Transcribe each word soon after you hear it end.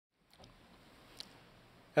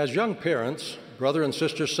As young parents, Brother and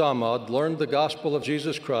Sister Samad learned the gospel of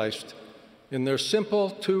Jesus Christ in their simple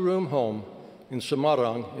two-room home in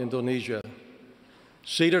Semarang, Indonesia.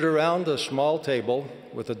 Seated around a small table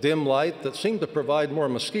with a dim light that seemed to provide more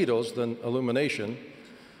mosquitoes than illumination,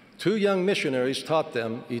 two young missionaries taught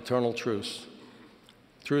them eternal truths.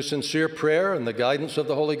 Through sincere prayer and the guidance of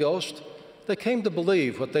the Holy Ghost, they came to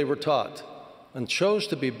believe what they were taught and chose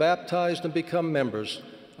to be baptized and become members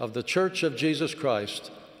of the Church of Jesus Christ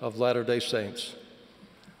of Latter-day Saints.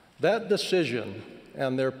 That decision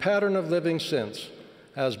and their pattern of living since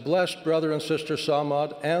has blessed Brother and Sister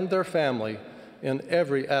Samad and their family in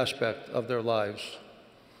every aspect of their lives.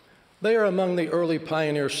 They are among the early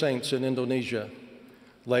pioneer saints in Indonesia.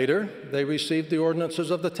 Later, they received the ordinances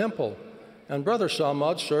of the temple, and Brother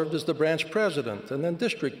Samad served as the branch president and then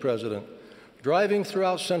district president, driving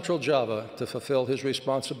throughout central Java to fulfill his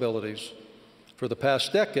responsibilities. For the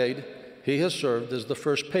past decade, he has served as the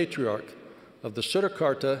first patriarch of the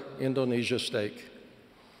Surakarta, Indonesia stake.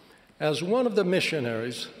 As one of the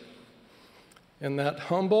missionaries in that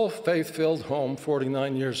humble, faith-filled home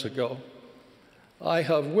 49 years ago, I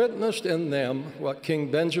have witnessed in them what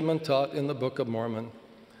King Benjamin taught in the Book of Mormon.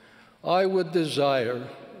 I would desire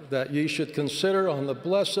that ye should consider on the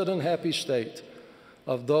blessed and happy state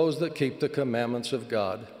of those that keep the commandments of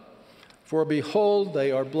God. For behold,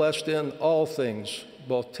 they are blessed in all things,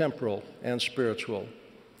 both temporal and spiritual.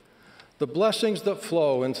 The blessings that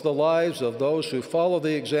flow into the lives of those who follow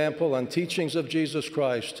the example and teachings of Jesus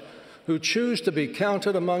Christ, who choose to be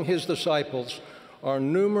counted among his disciples, are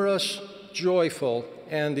numerous, joyful,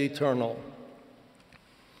 and eternal.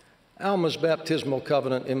 Alma's baptismal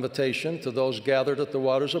covenant invitation to those gathered at the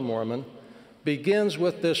waters of Mormon begins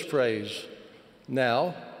with this phrase,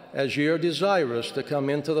 "Now, as ye are desirous to come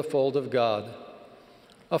into the fold of God."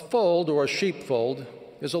 A fold, or a sheepfold,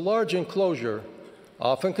 is a large enclosure,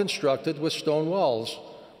 often constructed with stone walls,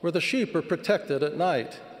 where the sheep are protected at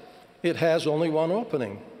night. It has only one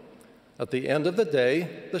opening. At the end of the day,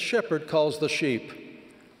 the shepherd calls the sheep.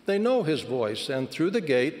 They know his voice, and through the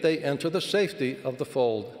gate they enter the safety of the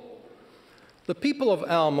fold. The people of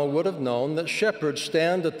Alma would have known that shepherds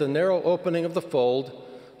stand at the narrow opening of the fold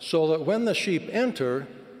so that when the sheep enter,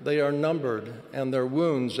 they are numbered and their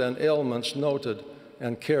wounds and ailments noted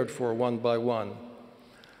and cared for one by one.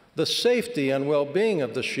 The safety and well-being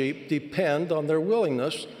of the sheep depend on their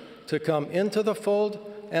willingness to come into the fold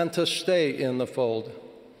and to stay in the fold.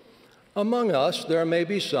 Among us, there may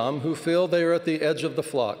be some who feel they are at the edge of the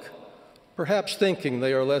flock, perhaps thinking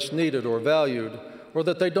they are less needed or valued, or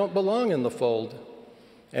that they don't belong in the fold.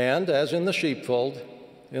 And as in the sheepfold,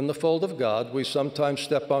 in the fold of God, we sometimes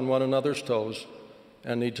step on one another's toes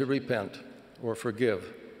and need to repent or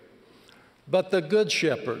forgive. But the Good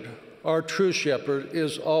Shepherd, our true shepherd,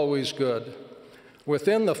 is always good.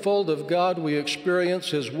 Within the fold of God, we experience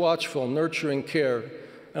his watchful, nurturing care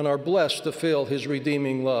and are blessed to feel his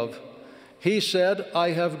redeeming love. He said,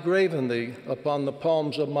 "I have graven thee upon the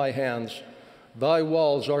palms of my hands. Thy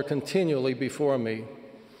walls are continually before me."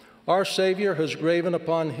 Our Savior has graven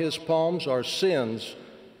upon his palms our sins,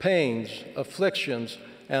 pains, afflictions,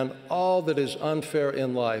 and all that is unfair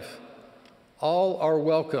in life. All are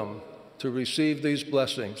welcome to receive these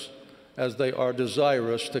blessings as they are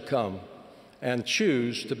desirous to come and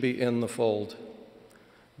choose to be in the fold.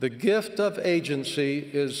 The gift of agency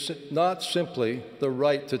is not simply the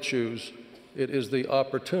right to choose, it is the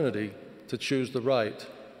opportunity to choose the right.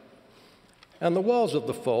 And the walls of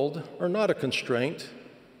the fold are not a constraint,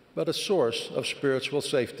 but a source of spiritual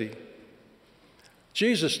safety.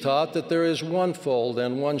 Jesus taught that there is one fold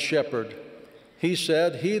and one shepherd. He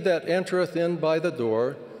said, "He that entereth in by the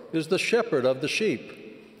door is the shepherd of the sheep.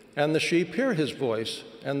 And the sheep hear his voice,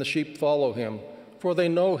 and the sheep follow him, for they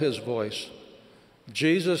know his voice."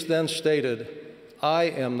 Jesus then stated, "I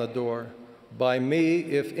am the door. By me,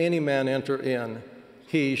 if any man enter in,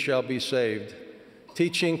 he shall be saved,"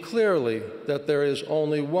 teaching clearly that there is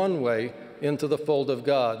only one way into the fold of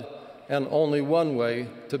God and only one way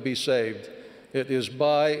to be saved. It is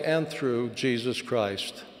by and through Jesus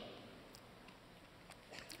Christ.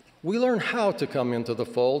 We learn how to come into the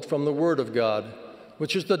fold from the Word of God,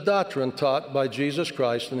 which is the doctrine taught by Jesus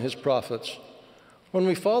Christ and his prophets. When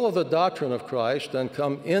we follow the doctrine of Christ and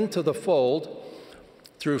come into the fold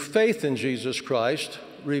through faith in Jesus Christ,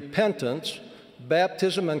 repentance,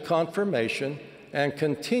 baptism and confirmation, and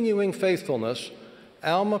continuing faithfulness,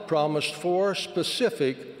 Alma promised 4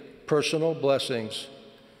 specific personal blessings.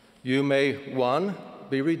 You may, 1,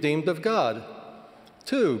 be redeemed of God.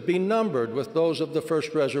 2, be numbered with those of the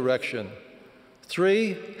first resurrection.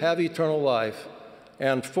 3, have eternal life.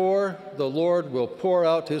 And 4, the Lord will pour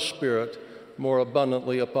out his Spirit more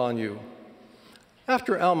abundantly upon you."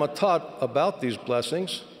 After Alma taught about these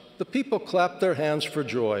blessings, the people clapped their hands for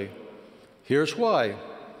joy. Here's why.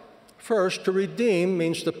 First, to redeem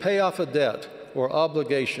means to pay off a debt or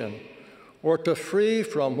obligation, or to free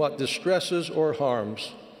from what distresses or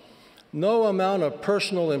harms. No amount of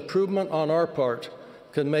personal improvement on our part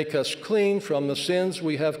can make us clean from the sins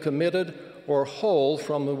we have committed or whole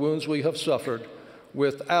from the wounds we have suffered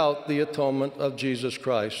without the atonement of Jesus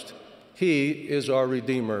Christ. He is our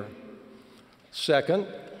Redeemer. Second,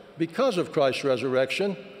 because of Christ's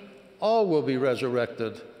resurrection, all will be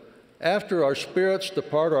resurrected. After our spirits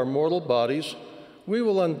depart our mortal bodies, we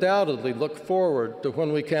will undoubtedly look forward to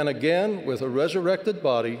when we can again, with a resurrected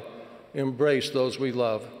body, embrace those we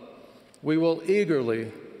love. We will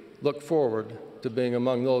eagerly look forward to being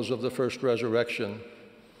among those of the first resurrection.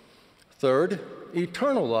 Third,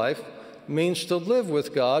 eternal life means to live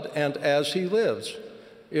with God and as He lives.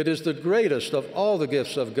 It is the greatest of all the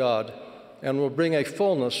gifts of God and will bring a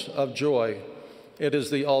fullness of joy. It is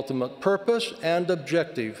the ultimate purpose and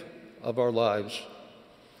objective of our lives.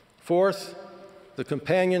 Fourth, the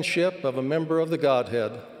companionship of a member of the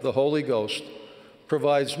Godhead, the Holy Ghost,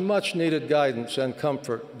 provides much needed guidance and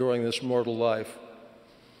comfort during this mortal life.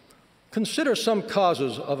 Consider some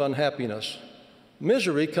causes of unhappiness.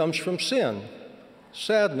 Misery comes from sin,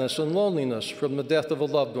 sadness and loneliness from the death of a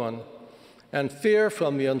loved one, and fear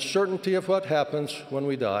from the uncertainty of what happens when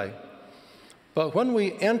we die. But when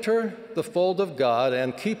we enter the fold of God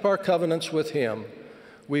and keep our covenants with Him,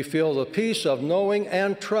 we feel the peace of knowing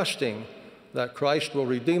and trusting that Christ will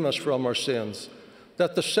redeem us from our sins,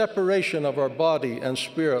 that the separation of our body and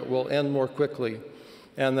spirit will end more quickly,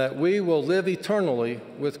 and that we will live eternally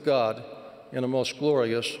with God in a most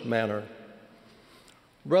glorious manner.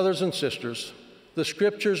 Brothers and sisters, the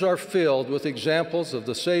Scriptures are filled with examples of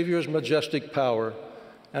the Savior's majestic power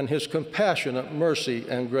and His compassionate mercy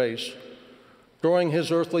and grace. During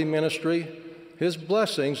His earthly ministry, His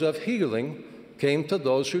blessings of healing came to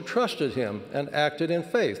those who trusted Him and acted in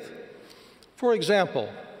faith. For example,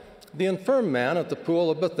 the infirm man at the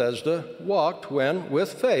pool of Bethesda walked when,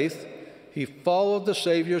 with faith, he followed the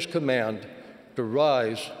Savior's command to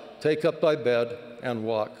rise, take up thy bed, and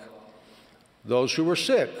walk. Those who were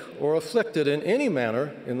sick or afflicted in any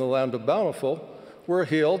manner in the land of Bountiful were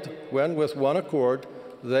healed when, with one accord,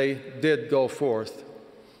 they did go forth.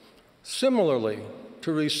 Similarly,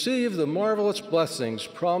 to receive the marvelous blessings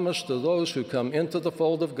promised to those who come into the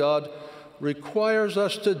fold of God requires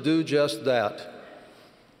us to do just that.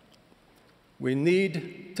 We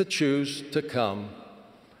need to choose to come.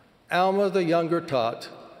 Alma the younger taught,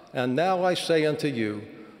 "And now I say unto you,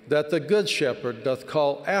 that the good shepherd doth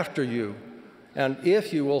call after you, and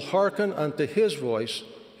if you will hearken unto his voice,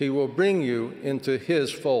 he will bring you into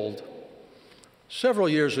his fold." Several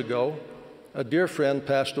years ago, a dear friend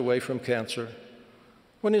passed away from cancer.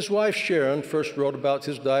 When his wife Sharon first wrote about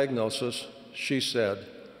his diagnosis, she said,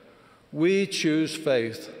 "We choose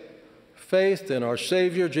faith, faith in our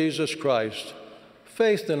Savior Jesus Christ,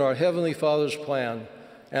 faith in our Heavenly Father's plan,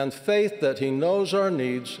 and faith that He knows our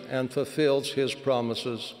needs and fulfills His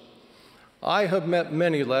promises." I have met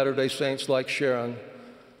many Latter-day Saints like Sharon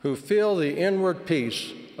who feel the inward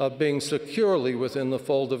peace of being securely within the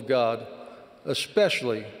fold of God,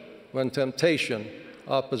 especially when temptation,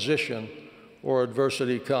 opposition, or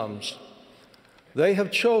adversity comes. They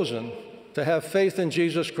have chosen to have faith in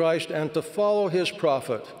Jesus Christ and to follow His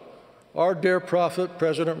prophet. Our dear prophet,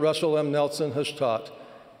 President Russell M. Nelson, has taught,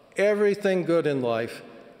 everything good in life,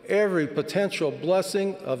 every potential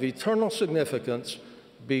blessing of eternal significance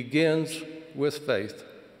begins with faith.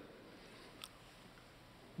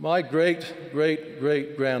 My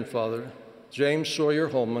great-great-great-grandfather, James Sawyer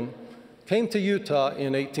Holman, came to Utah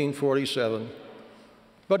in 1847,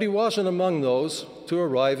 but he wasn't among those to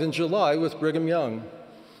arrive in July with Brigham Young.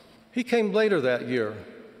 He came later that year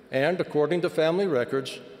and, according to family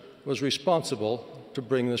records, was responsible to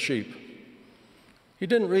bring the sheep. He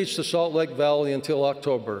didn't reach the Salt Lake Valley until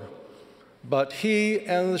October, but he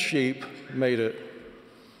and the sheep made it.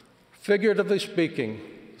 Figuratively speaking,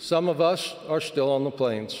 some of us are still on the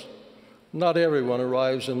plains. Not everyone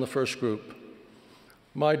arrives in the first group.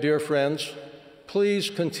 My dear friends, please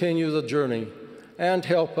continue the journey and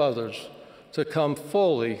help others to come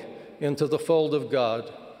fully into the fold of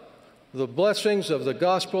God. The blessings of the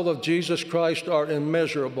gospel of Jesus Christ are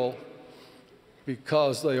immeasurable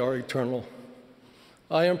because they are eternal.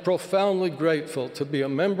 I am profoundly grateful to be a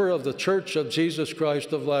member of the Church of Jesus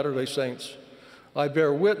Christ of Latter-day Saints. I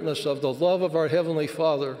bear witness of the love of our Heavenly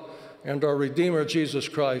Father and our Redeemer Jesus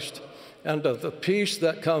Christ, and of the peace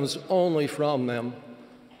that comes only from them,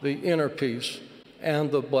 the inner peace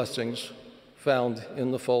and the blessings found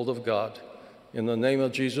in the fold of God. In the name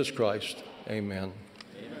of Jesus Christ, amen.